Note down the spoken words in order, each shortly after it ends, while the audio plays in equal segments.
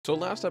So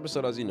last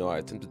episode, as you know, I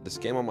attempted to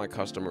scam on my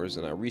customers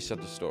and I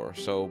reset the store.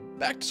 So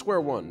back to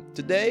square one.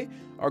 Today,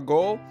 our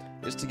goal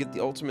is to get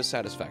the ultimate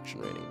satisfaction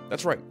rating.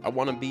 That's right, I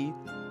want to be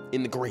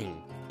in the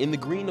green. In the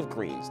green of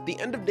greens. The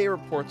end of day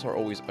reports are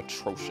always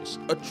atrocious.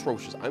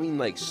 Atrocious. I mean,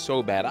 like,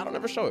 so bad. I don't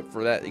ever show it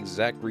for that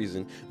exact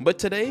reason. But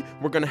today,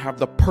 we're gonna have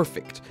the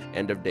perfect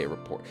end of day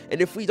report.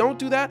 And if we don't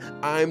do that,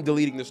 I'm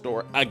deleting the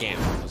store again.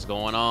 What's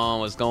going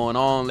on? What's going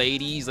on,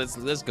 ladies?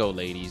 Let's go,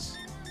 ladies.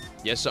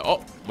 Yes, sir.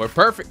 Oh, we're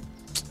perfect.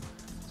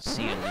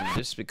 See, and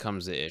this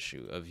becomes the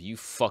issue of you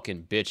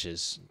fucking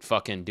bitches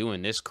fucking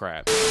doing this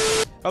crap.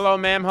 Hello,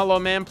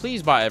 ma'am,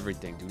 please buy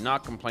everything. Do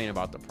not complain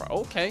about the price.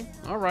 Okay,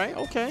 all right,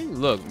 okay.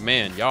 Look,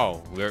 man,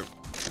 y'all,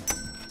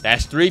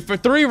 that's 3 for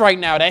 3 right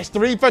now. That's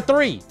 3 for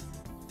 3.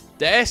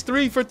 That's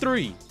 3 for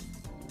 3.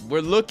 We're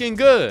looking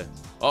good.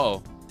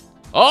 Uh-oh.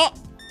 Oh,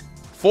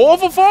 4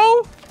 for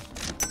 4?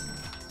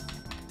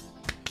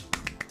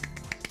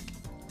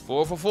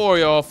 4 for 4,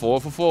 y'all.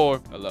 4 for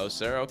 4. Hello,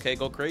 sir. Okay,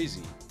 go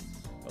crazy.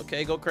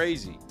 Okay, go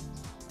crazy.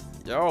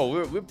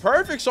 Yo, we're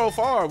perfect so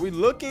far. We're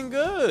looking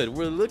good.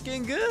 We're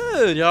looking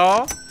good,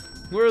 y'all.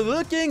 We're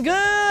looking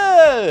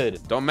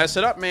good. Don't mess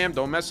it up, ma'am.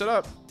 Don't mess it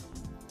up.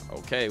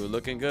 Okay, we're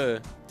looking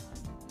good.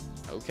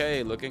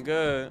 Okay, looking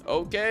good.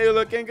 Okay,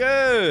 looking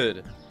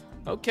good.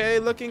 Okay,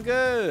 looking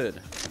good.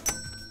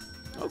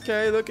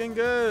 Okay, looking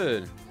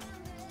good.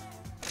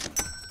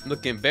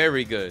 Looking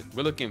very good.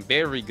 We're looking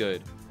very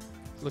good.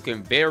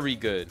 Looking very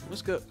good.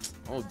 What's good?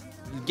 Oh,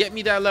 get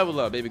me that level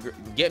up, baby.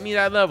 Get me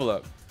that level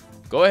up.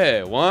 Go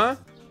ahead. 1,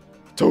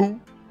 2.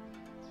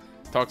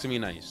 Talk to me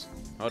nice.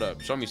 Hold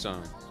up. Show me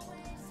something.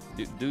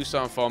 Do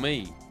something for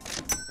me.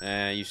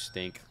 You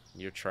stink.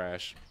 You're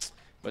trash.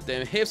 But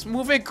then hips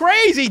moving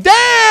crazy.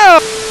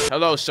 Damn!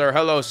 Hello, sir.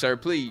 Hello, sir.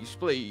 Please,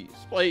 please,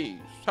 please.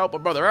 Help a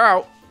brother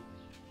out.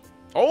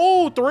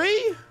 Oh,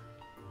 3?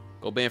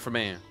 Go band for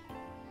man.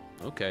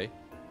 Okay.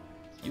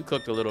 You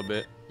cooked a little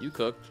bit. You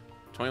cooked.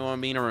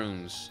 21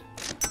 beanaroons.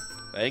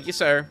 Thank you,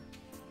 sir.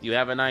 You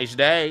have a nice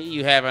day.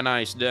 You have a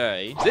nice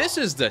day. This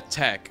is the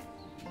tech.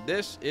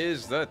 This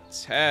is the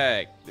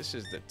tech. This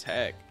is the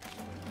tech.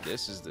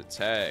 This is the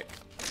tech.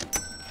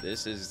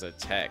 This is the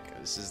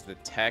tech. This is the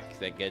tech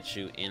that gets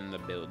you in the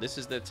build. This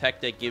is the tech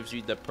that gives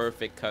you the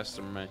perfect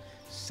customer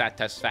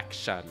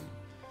satisfaction.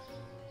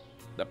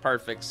 The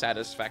perfect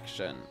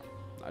satisfaction.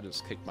 I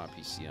just kicked my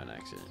PC on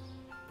accident.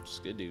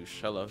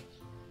 Skadoosh. Hello.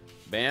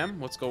 Bam.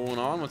 What's going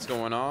on? What's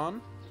going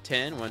on?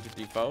 10. 1, 2,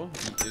 3, 4.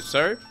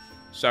 Sir?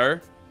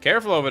 Sir?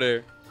 Careful over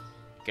there.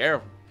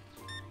 Careful.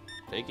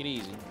 Take it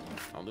easy.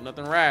 Don't do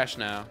nothing rash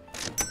now.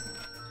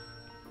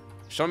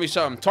 Show me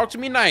something. Talk to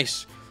me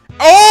nice.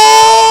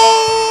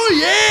 Oh,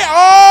 yeah.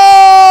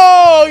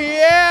 Oh,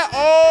 yeah.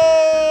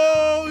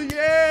 Oh,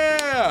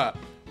 yeah.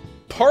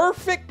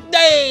 Perfect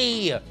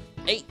day.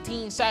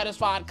 18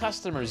 satisfied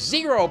customers.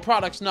 0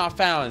 products not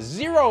found.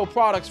 0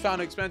 products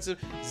found expensive.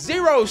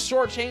 0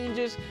 short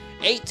changes.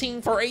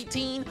 18 for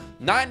 18,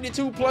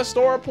 92 plus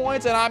store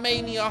points, and I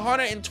made me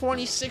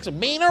 126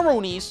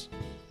 beanaroonies.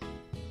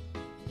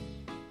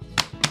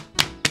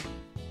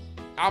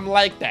 I'm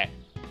like that.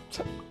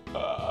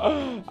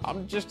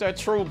 I'm just a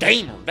true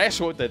gamer. That's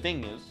what the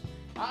thing is.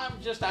 I'm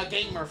just a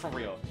gamer for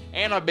real.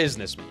 And a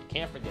businessman.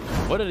 Can't forget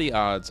that. What are the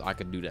odds I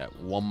could do that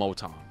one more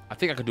time? I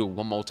think I could do it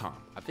one more time.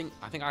 I think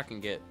I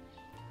can get,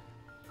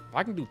 if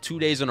I can do 2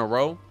 days in a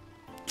row,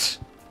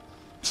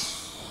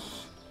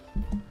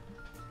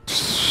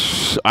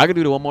 I could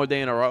do it one more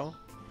day in a row.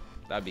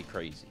 That'd be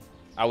crazy.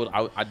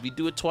 I'd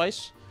do it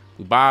twice.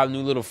 We buy a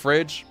new little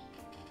fridge,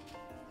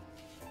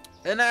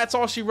 and that's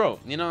all she wrote.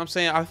 You know what I'm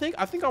saying? I think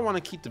I want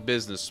to keep the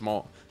business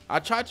small. I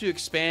tried to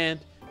expand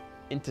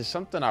into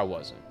something I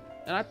wasn't,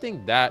 and I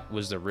think that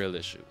was the real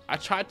issue. I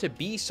tried to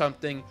be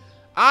something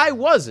I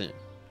wasn't,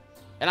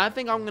 and I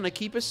think I'm gonna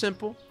keep it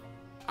simple.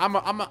 I'm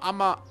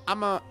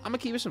gonna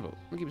keep it simple.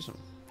 I'm gonna keep it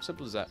simple.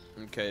 Simple as that.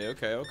 Okay.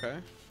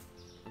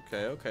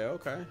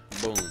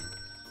 Boom.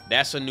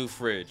 That's a new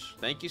fridge.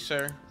 Thank you,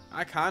 sir.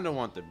 I kind of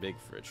want the big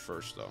fridge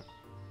first, though.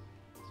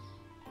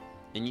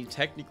 And you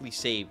technically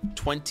save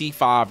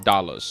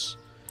 $25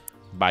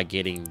 by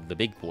getting the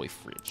big boy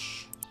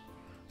fridge.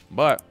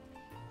 But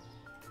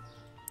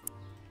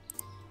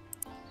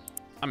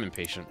I'm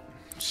impatient.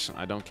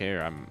 I don't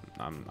care.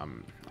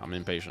 I'm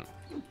impatient.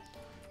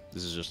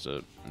 This is just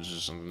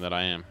something that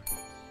I am.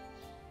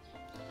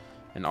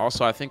 And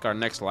also, I think our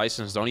next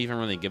license don't even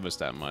really give us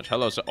that much.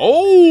 Hello, sir.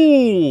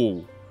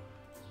 Oh!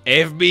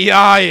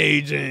 FBI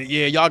agent.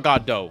 Yeah, y'all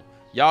got dough.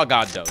 Y'all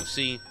got dough.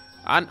 See,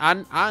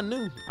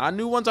 I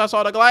knew once I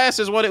saw the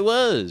glasses what it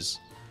was.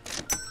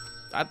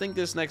 I think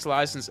this next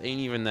license ain't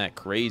even that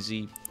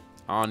crazy.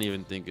 I don't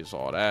even think it's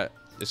all that.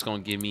 It's gonna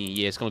give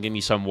me, it's gonna give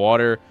me some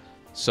water,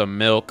 some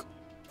milk,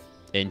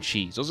 and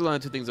cheese. Those are the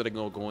only 2 things that are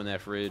gonna go in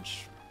that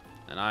fridge.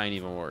 And I ain't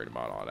even worried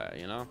about all that,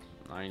 you know?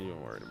 I ain't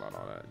even worried about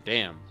all that.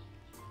 Damn.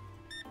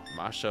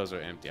 My shelves are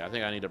empty. I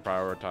think I need to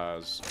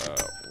prioritize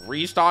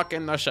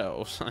restocking the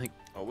shelves. Like,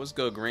 oh, what's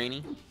good,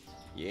 Granny?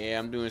 Yeah,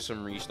 I'm doing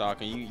some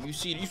restocking. You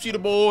see the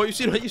boy? You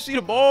see the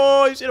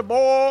boy? You see the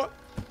boy?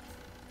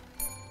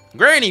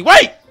 Granny,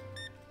 wait!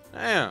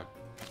 Damn.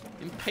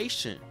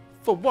 Impatient.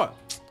 For what?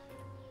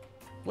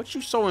 What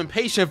you so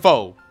impatient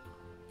for?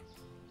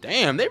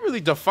 Damn, they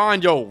really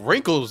defined your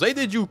wrinkles. They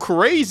did you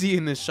crazy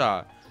in this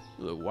shot.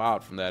 You look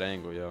wild from that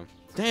angle, yo.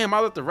 Damn, I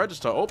let the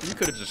register open. You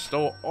could have just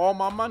stole all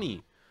my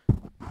money.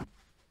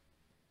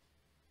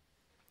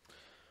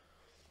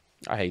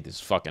 I hate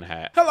this fucking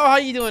hat. Hello, how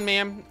you doing,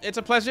 ma'am? It's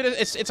a pleasure to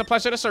it's a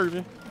pleasure to serve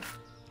you.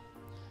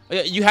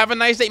 You have a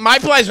nice day. My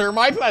pleasure.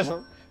 My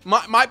pleasure.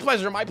 My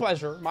pleasure. My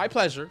pleasure. My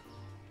pleasure.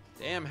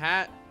 Damn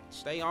hat.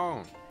 Stay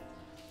on.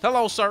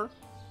 Hello, sir.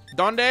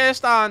 Donde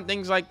están?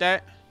 Things like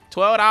that.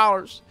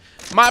 $12.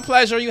 My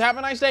pleasure. You have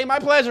a nice day. My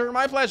pleasure.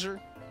 My pleasure.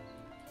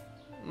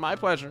 My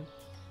pleasure.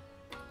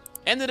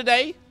 End of the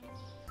day.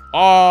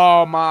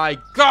 Oh my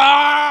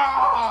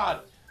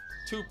God.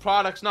 2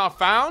 products not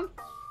found.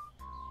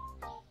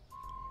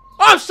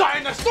 I'm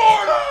shutting the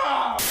store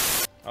down.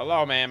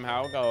 Hello, ma'am.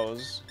 How it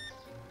goes?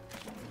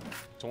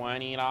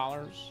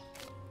 $20.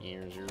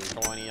 Here's your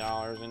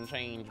 $20 in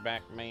change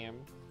back, ma'am.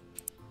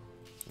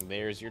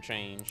 There's your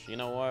change. You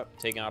know what?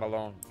 Taking out a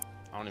loan.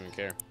 I don't even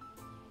care.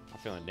 I'm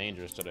feeling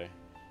dangerous today.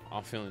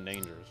 I'm feeling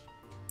dangerous.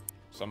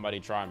 Somebody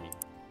try me.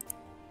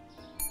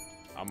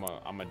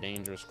 I'm a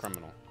dangerous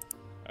criminal.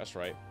 That's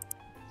right.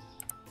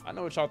 I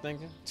know what y'all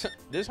thinking.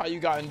 This is how you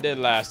got in dead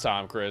last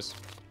time, Chris.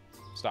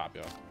 Stop,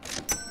 y'all.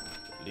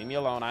 Leave me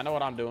alone. I know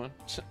what I'm doing.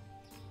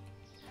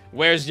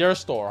 Where's your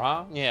store,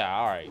 huh? Yeah,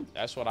 all right.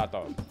 That's what I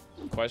thought.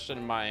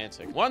 Question my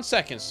answer. 1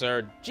 second,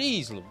 sir.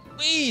 Jeez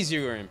Louise,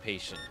 you are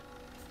impatient.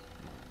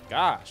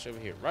 Gosh, over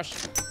here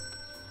rushing.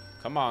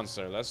 Come on,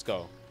 sir. Let's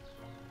go.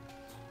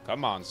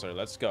 Come on, sir.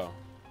 Let's go.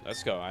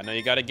 Let's go. I know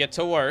you got to get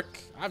to work.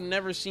 I've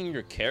never seen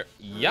your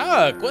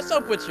Yuck. What's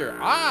up with your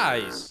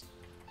eyes?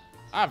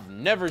 I've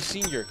never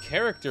seen your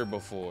character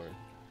before.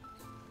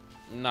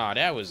 Nah,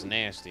 that was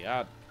nasty.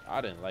 I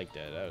didn't like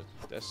that.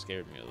 That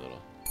scared me a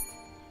little.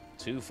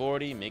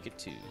 240, make it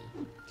 2.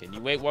 Can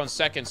you wait 1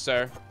 second,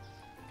 sir?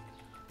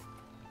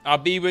 I'll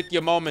be with you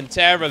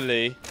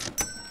momentarily.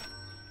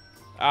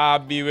 I'll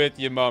be with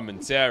you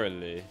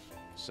momentarily.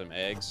 Some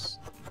eggs.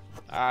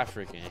 I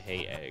freaking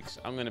hate eggs.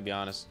 I'm gonna be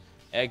honest.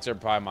 Eggs are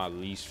probably my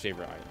least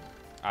favorite item.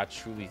 I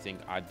truly think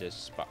I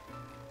despise.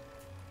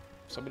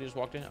 Somebody just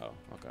walked in? Oh,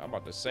 okay. I'm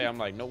about to say, I'm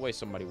like, no way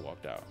somebody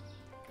walked out.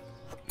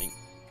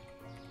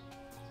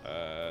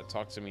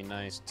 Talk to me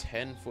nice.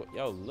 10 foot.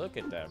 Yo, look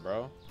at that,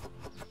 bro.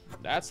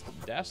 That's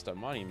the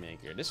money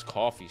maker. This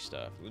coffee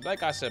stuff.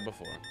 Like I said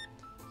before.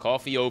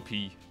 Coffee OP.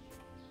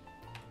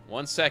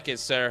 1 second,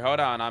 sir. Hold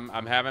on.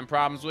 I'm having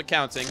problems with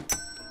counting.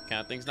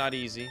 Counting's not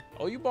easy.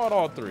 Oh, you bought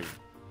all 3.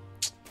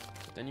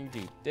 But then you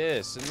do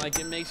this, and like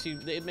it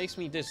makes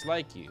me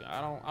dislike you.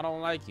 I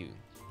don't like you.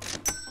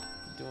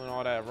 You're doing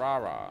all that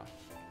rah-rah.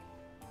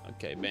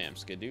 Okay, bam.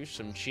 Skadoosh,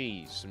 some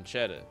cheese, some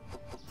cheddar,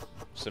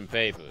 some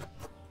paper.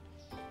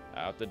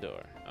 Out the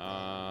door.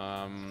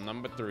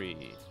 Number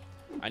 3.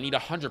 I need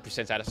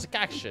 100%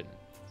 satisfaction.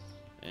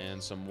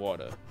 And some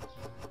water.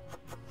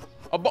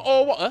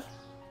 Oh, what?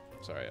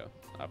 Sorry,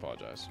 I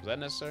apologize. Was that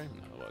necessary?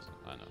 No, it wasn't.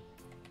 I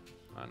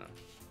know.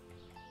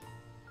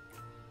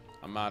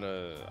 I'm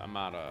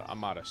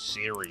out of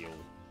cereal.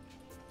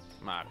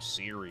 I'm out of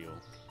cereal.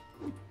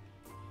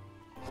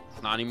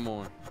 Not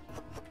anymore.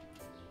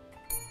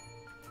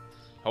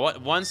 Oh,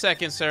 1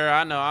 second, sir.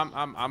 I know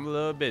I'm a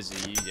little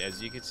busy,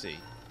 as you can see.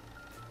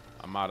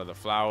 I'm out of the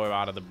flour,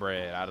 out of the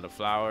bread, out of the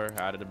flour,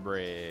 out of the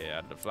bread,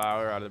 out of the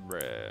flour, out of the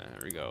bread.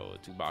 There we go.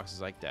 2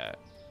 boxes like that.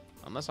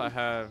 Unless I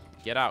have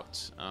get out.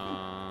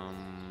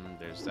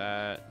 There's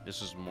that.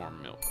 This is more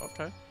milk.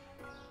 Okay.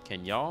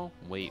 Can y'all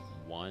wait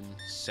 1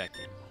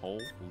 second?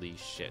 Holy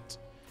shit.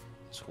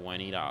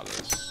 $20.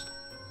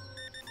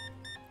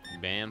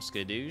 Bam,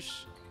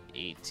 skadoosh.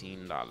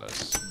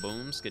 $18.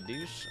 Boom,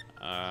 skadoosh.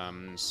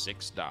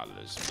 $6.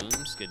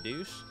 Boom,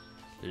 skadoosh.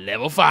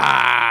 Level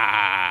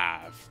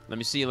 5. Let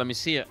me see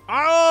it.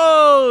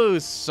 Oh,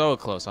 so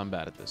close. I'm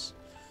bad at this.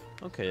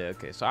 Okay.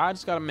 So I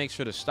just got to make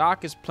sure the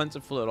stock is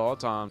plentiful at all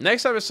times.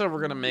 Next episode, we're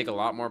going to make a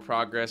lot more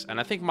progress. And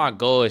I think my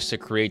goal is to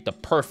create the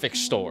perfect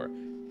store.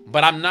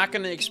 But I'm not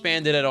going to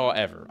expand it at all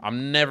ever.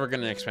 I'm never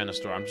going to expand the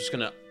store. I'm just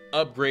going to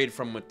upgrade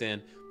from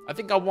within. I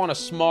think I want a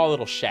small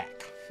little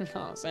shack. You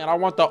know what I'm saying? I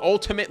want the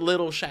ultimate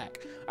little shack.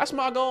 That's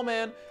my goal,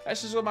 man.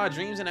 That's just what my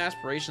dreams and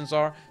aspirations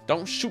are.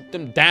 Don't shoot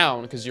them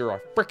down because you're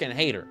a freaking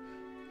hater.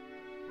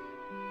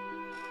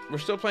 We're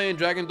still playing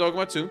Dragon's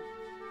Dogma 2.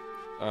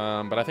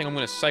 But I think I'm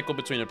going to cycle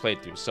between the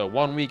playthroughs. So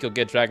 1 week you'll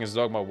get Dragon's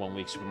Dogma, 1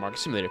 week Supermarket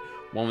Simulator.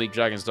 1 week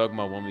Dragon's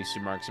Dogma, 1 week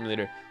Supermarket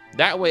Simulator.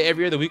 That way,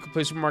 every other week we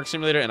play Supermarket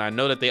Simulator, and I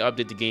know that they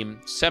update the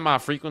game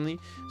semi-frequently.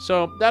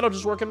 So that'll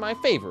just work in my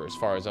favor as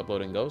far as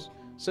uploading goes.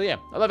 So yeah,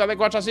 I love you. I like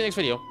watch. I'll see you next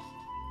video.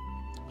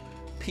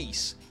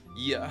 Peace.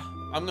 Yeah,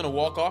 I'm going to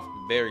walk off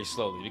very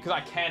slowly because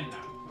I can now.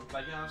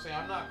 Like, you know what I'm saying?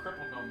 I'm not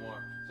crippled no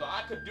more. So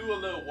I could do a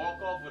little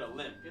walk off with a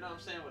limp. You know what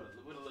I'm saying?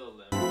 With a little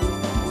limp.